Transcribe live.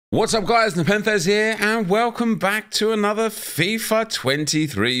What's up guys, NepentheZ here and welcome back to another FIFA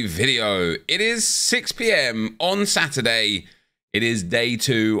 23 video. It is 6 PM on Saturday. It is day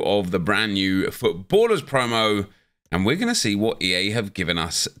 2 of the brand new Footballers promo and we're going to see what EA have given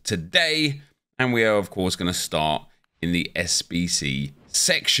us today. And we are of course going to start in the SBC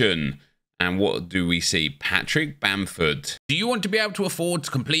section. And what do we see? Patrick Bamford. Do you want to be able to afford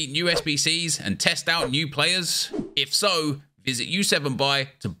to complete new SBCs and test out new players? If so, visit U7Buy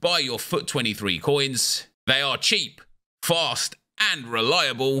to buy your FUT23 coins. They are cheap, fast, and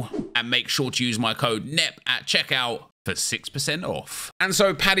reliable. And make sure to use my code NEP at checkout for 6% off. And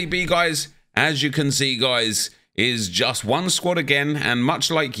so Paddy B, guys, as you can see, guys, is just one squad again. And much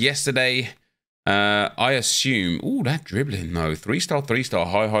like yesterday, I assume... Ooh, that dribbling, though. 3-star, 3-star,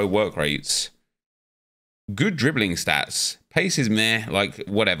 high work rates. Good dribbling stats. Pace is meh, like,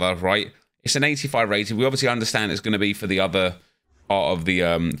 whatever, right? It's an 85 rated. We obviously understand it's going to be for the other part of the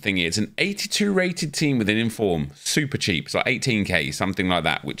thingy. It's an 82 rated team with an inform. Super cheap. It's like 18k, something like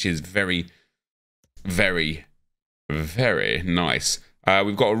that, which is very, very, very nice.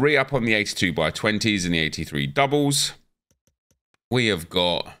 We've got a re-up on the 82 by 20s and the 83 doubles. We have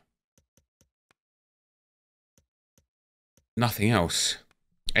got nothing else.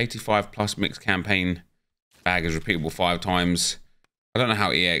 85 plus mixed campaign. Bag is repeatable 5 times. I don't know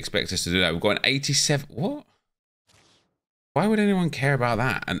how EA expects us to do that. We've got an 87... What? Why would anyone care about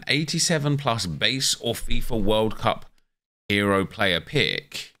that? An 87 plus base or FIFA World Cup hero player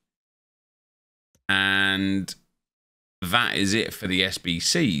pick. And that is it for the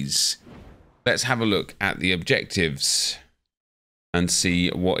SBCs. Let's have a look at the objectives and see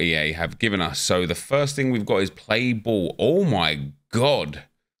what EA have given us. So the first thing we've got is play ball. Oh my God.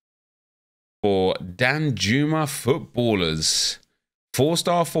 For Danjuma Footballers.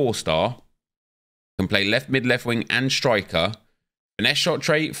 4-star, 4-star. Can play left mid, left wing, and striker. Finesse shot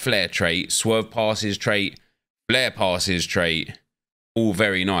trait, flair trait, swerve passes trait, flare passes trait. All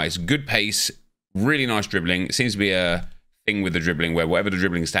very nice. Good pace, really nice dribbling. It seems to be a thing with the dribbling where whatever the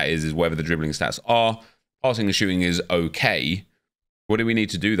dribbling stat is whatever the dribbling stats are. Passing and shooting is okay. What do we need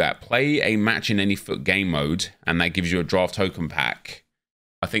to do that? Play a match in any FUT game mode, and that gives you a draft token pack.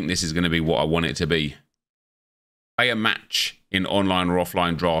 I think this is going to be what I want it to be. Play a match in online or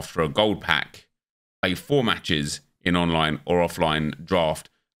offline draft for a gold pack. Play 4 matches in online or offline draft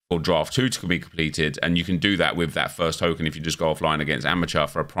for draft 2 to be completed. And you can do that with that first token if you just go offline against amateur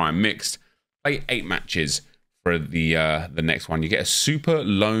for a prime mixed. Play 8 matches for the next one. You get a super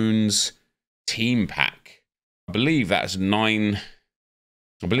loans team pack. I believe that's 9.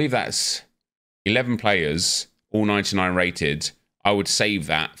 I believe that's 11 players, all 99 rated. I would save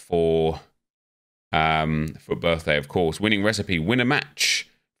that for birthday, of course. Winning recipe, win a match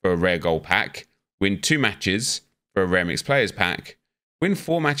for a rare gold pack. Win 2 matches for a rare mixed players pack. Win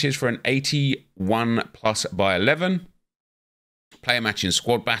 4 matches for an 81 plus by 11. Play a match in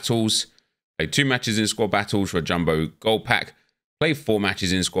squad battles. Play 2 matches in squad battles for a jumbo gold pack. Play 4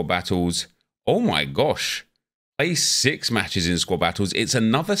 matches in squad battles. Oh my gosh. Play 6 matches in squad battles. It's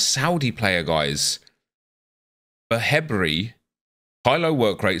another Saudi player, guys. For Hebri. High low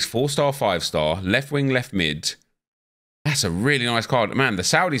work rates, 4-star, 5-star, left wing, left mid. That's a really nice card. Man, the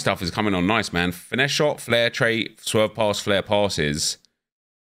Saudi stuff is coming on nice, man. Finesse shot, flare trait, swerve pass, flare passes.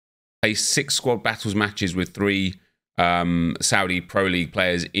 Play 6 squad battles matches with 3 Saudi Pro League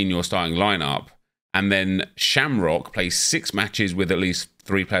players in your starting lineup. And then Shamrock plays 6 matches with at least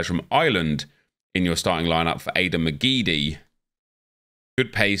 3 players from Ireland in your starting lineup for Ada Magidi.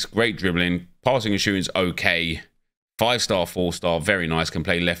 Good pace, great dribbling. Passing and shooting's okay. 5-star, 4-star, very nice. Can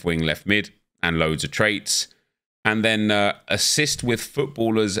play left wing, left mid, and loads of traits. And then assist with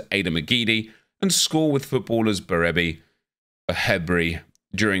footballers Ada Magidi and score with footballers Berebi for Hebri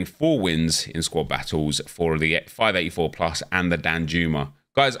during 4 wins in squad battles for the 584 plus and the Danjuma.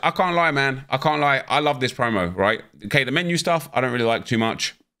 Guys, I can't lie, man. I can't lie. I love this promo, right? Okay, the menu stuff, I don't really like too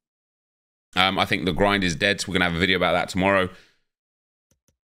much. I think the grind is dead, so we're going to have a video about that tomorrow.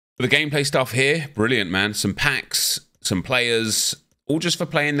 But the gameplay stuff here, brilliant, man. Some packs, some players, all just for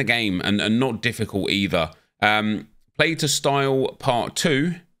playing the game and not difficult either. Play to style part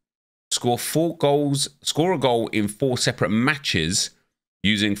 2. Score 4 goals. Score a goal in 4 separate matches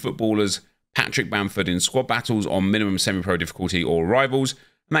using footballers Patrick Bamford in squad battles on minimum semi-pro difficulty or rivals.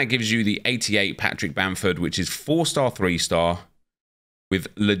 And that gives you the 88 Patrick Bamford, which is 4-star, 3-star with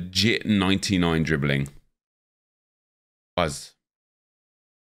legit 99 dribbling. Buzz.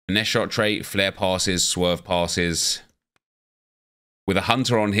 Finesse shot trait, flare passes, swerve passes. With a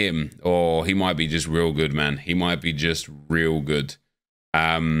hunter on him, or he might be just real good, man. He might be just real good.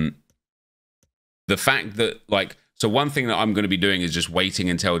 The fact that, like, So one thing that I'm going to be doing is just waiting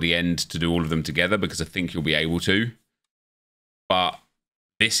until the end to do all of them together, because I think you'll be able to. But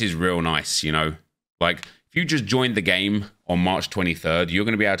this is real nice, you know. Like, if you just joined the game on March 23rd, you're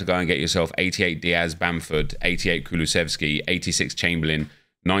going to be able to go and get yourself 88 Diaz Bamford, 88 Kulusevski, 86 Chamberlain,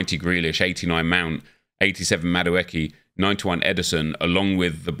 90 Grealish, 89 Mount, 87 Madueke, 91 Ederson, along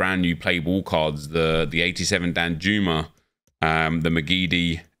with the brand new play ball cards, the 87 Danjuma, the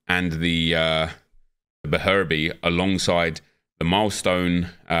McGeady, and the Beherbi, alongside the milestone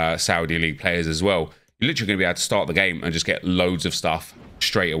Saudi League players as well. You're literally going to be able to start the game and just get loads of stuff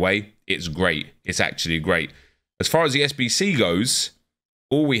straight away. It's great. It's actually great. As far as the SBC goes,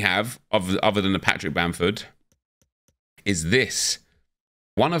 all we have, other than the Patrick Bamford, is this.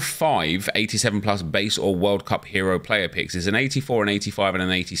 One of 5 87 plus base or World Cup hero player picks. It's an 84, an 85, and an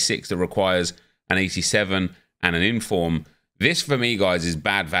 86 that requires an 87 and an inform. This, for me, guys, is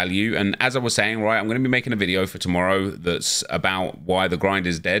bad value. And as I was saying, right, I'm going to be making a video for tomorrow that's about why the grind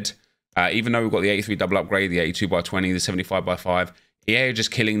is dead. Even though we've got the 83 double upgrade, the 82 by 20, the 75 by 5, EA are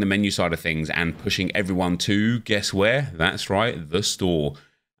just killing the menu side of things and pushing everyone to, guess where? That's right, the store.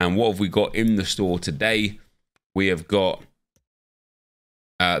 And what have we got in the store today? We have got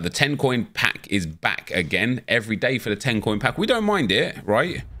the 10 coin pack is back again every day for the 10 coin pack. We don't mind it,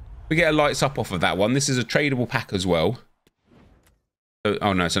 right? We get a lights up off of that one. This is a tradable pack as well.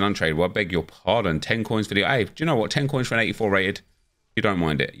 Oh no, it's an untradeable. I beg your pardon. 10 coins for the... Hey, do you know what? 10 coins for an 84 rated. You don't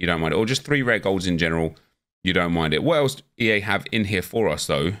mind it. You don't mind it. Or just 3 rare golds in general. You don't mind it. What else do EA have in here for us,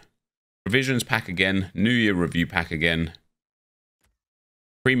 though? Provisions pack again. New Year review pack again.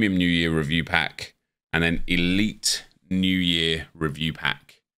 Premium New Year review pack. And then Elite New Year review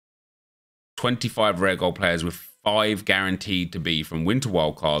pack. 25 rare gold players with 5 guaranteed to be from Winter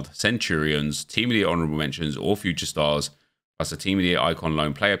Wildcard, Centurions, Team of the Year Honorable Mentions, or Future Stars, plus a Team of the Year Icon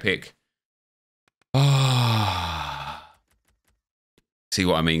Loan player pick. See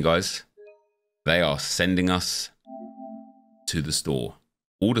what I mean, guys? They are sending us to the store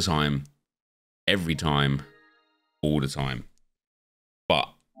all the time, every time, all the time. But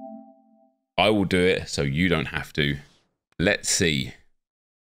I will do it so you don't have to. Let's see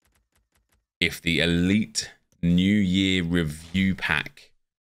if the Elite New Year Review Pack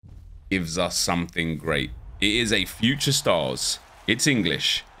gives us something great. It is a Future Stars. It's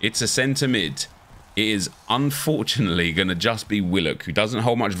English. It's a centre mid. It is unfortunately going to just be Willock, who doesn't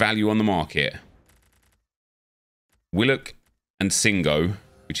hold much value on the market. Willock and Singo,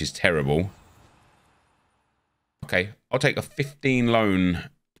 which is terrible. Okay, I'll take a 15 loan.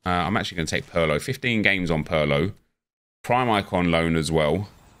 I'm actually going to take Perlo. 15 games on Perlo. Prime Icon loan as well.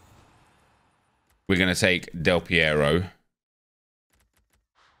 We're going to take Del Piero.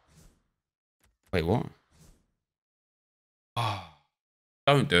 Wait, what? Oh.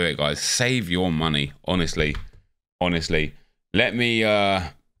 Don't do it, guys. Save your money. Honestly. Honestly. Let me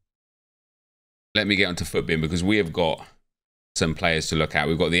get onto Footbin, because we have got some players to look at.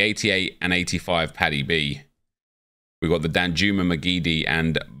 We've got the 88 and 85 Paddy B. We've got the Danjuma McGeady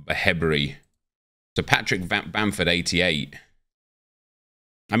and Beherbi. So Patrick Bamford 88.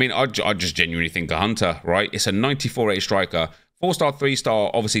 I mean, I just genuinely think a Hunter, right? It's a 94-8 striker. 4-star, 3-star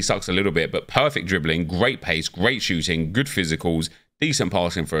obviously sucks a little bit, but perfect dribbling, great pace, great shooting, good physicals, decent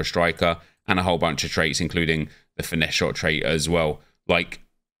passing for a striker, and a whole bunch of traits, including the finesse shot trait as well. Like,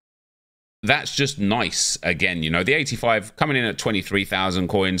 that's just nice. Again, you know, the 85 coming in at 23,000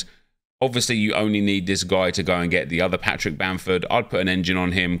 coins. Obviously, you only need this guy to go and get the other Patrick Bamford. I'd put an engine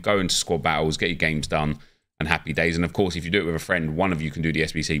on him, go into squad battles, get your games done, and happy days. And of course, if you do it with a friend, one of you can do the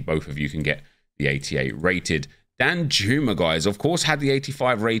SBC, both of you can get the 88 rated. Danjuma, guys, of course, had the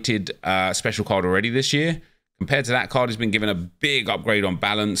 85 rated special card already this year. Compared to that card, he's been given a big upgrade on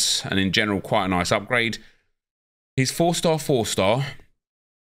balance, and in general, quite a nice upgrade. He's 4-star, 4-star.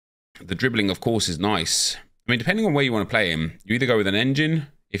 The dribbling, of course, is nice. I mean, depending on where you want to play him, you either go with an engine,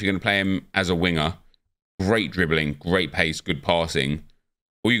 if you're going to play him as a winger. Great dribbling, great pace, good passing.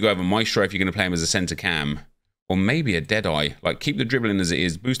 Or you go over Maestro if you're going to play him as a centre cam. Or maybe a Deadeye. Like, keep the dribbling as it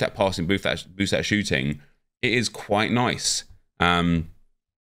is, boost that passing, boost that shooting. It is quite nice.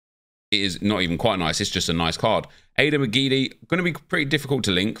 It is not even quite nice. It's just a nice card. Ada McGeady, going to be pretty difficult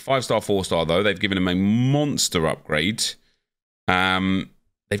to link. 5-star, 4-star, though. They've given him a monster upgrade.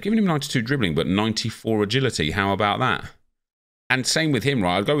 They've given him 92 dribbling, but 94 agility. How about that? And same with him,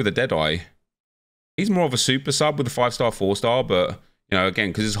 right? I'd go with a Deadeye. He's more of a super sub with a 5-star, 4-star, but, you know, again,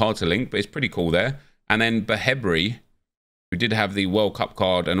 because it's hard to link, but it's pretty cool there. And then Beherbi, who did have the World Cup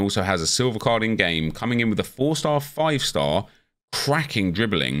card and also has a silver card in game, coming in with a 4-star, 5-star, cracking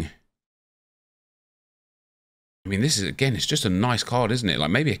dribbling. I mean, this is, again, it's just a nice card, isn't it? Like,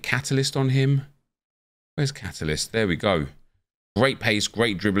 maybe a catalyst on him. Where's Catalyst? There we go. Great pace,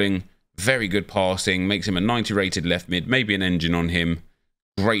 great dribbling, very good passing. Makes him a 90 rated left mid. Maybe an engine on him.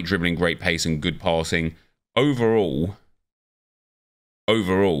 Great dribbling, great pace, and good passing. Overall,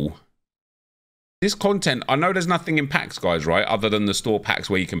 this content, I know there's nothing in packs, guys, right? Other than the store packs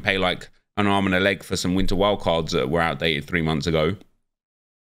where you can pay like an arm and a leg for some winter wildcards that were outdated 3 months ago.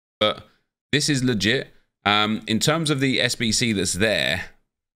 But this is legit. In terms of the SBC that's there,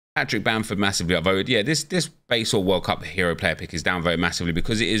 Patrick Bamford massively upvoted. Yeah, this base or World Cup hero player pick is downvoted massively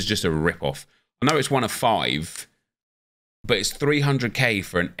because it is just a rip-off. I know it's 1 of 5, but it's 300k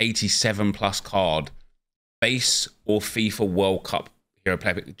for an 87 plus card base or FIFA World Cup hero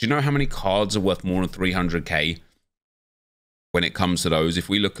player pick. Do you know how many cards are worth more than 300k when it comes to those? If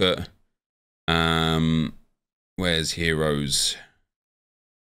we look at where's heroes?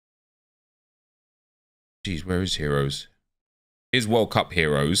 Jeez, where is heroes? Here's World Cup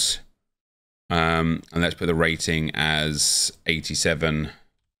heroes. And let's put the rating as 87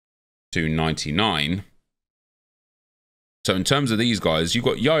 to 99. So in terms of these guys, you've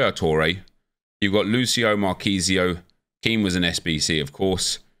got Yaya Toure, you've got Lucio Marquisio, Keane was an SBC, of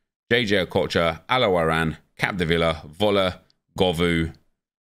course, JJ Okocha, Alawaran, Capdevila, Vola, Govu,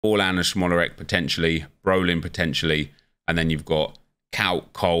 Orlan and Smolarek potentially, Brolin potentially, and then you've got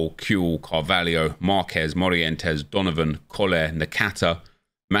Kaut, Cole, Kuhl, Carvalho, Marquez, Morientes, Donovan, Coller, Nakata,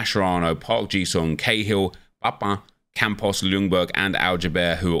 Mascherano, Park Ji-sung, Cahill, Papa, Campos, Ljungberg, and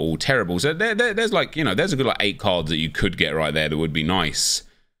Aljaber, who are all terrible. So there's like, you know, there's a good like 8 cards that you could get right there that would be nice.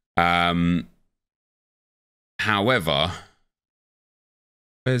 However,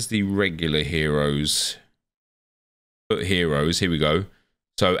 where's the regular heroes? Put heroes, here we go.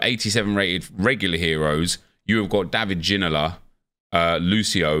 So 87 rated regular heroes. You have got David Ginola,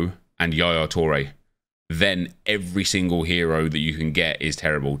 Lucio, and Yaya Toure. Then every single hero that you can get is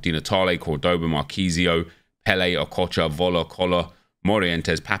terrible. Di Natale, Cordoba, Marquisio, Pele, Okocha, Vola, Coller,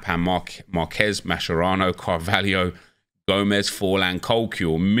 Morientes, Papan, Marquez, Mascherano, Carvalho, Gomez, Forlan,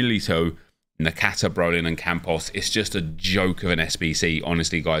 Colcure, Milito, Nakata, Brolin, and Campos. It's just a joke of an SBC.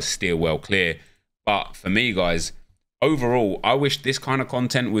 Honestly, guys, steer well clear. But for me, guys, overall, I wish this kind of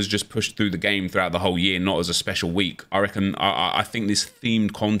content was just pushed through the game throughout the whole year, not as a special week. I reckon, I think this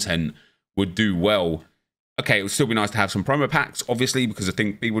themed content would do well. Okay, it would still be nice to have some promo packs, obviously, because I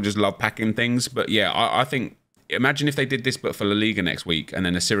think people just love packing things. But yeah, I think, imagine if they did this but for La Liga next week and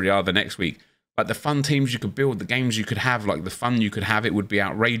then a Serie A the next week. Like the fun teams you could build, the games you could have, like the fun you could have, it would be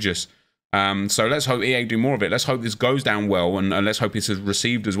outrageous. So let's hope EA do more of it. Let's hope this goes down well, and let's hope it's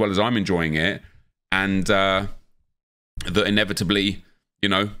received as well as I'm enjoying it. And that inevitably, you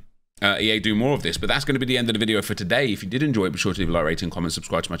know, EA do more of this. But that's going to be the end of the video for today. If you did enjoy it, be sure to leave a like, rating, comment,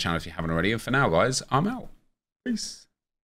 subscribe to my channel if you haven't already. And for now, guys, I'm out. Peace.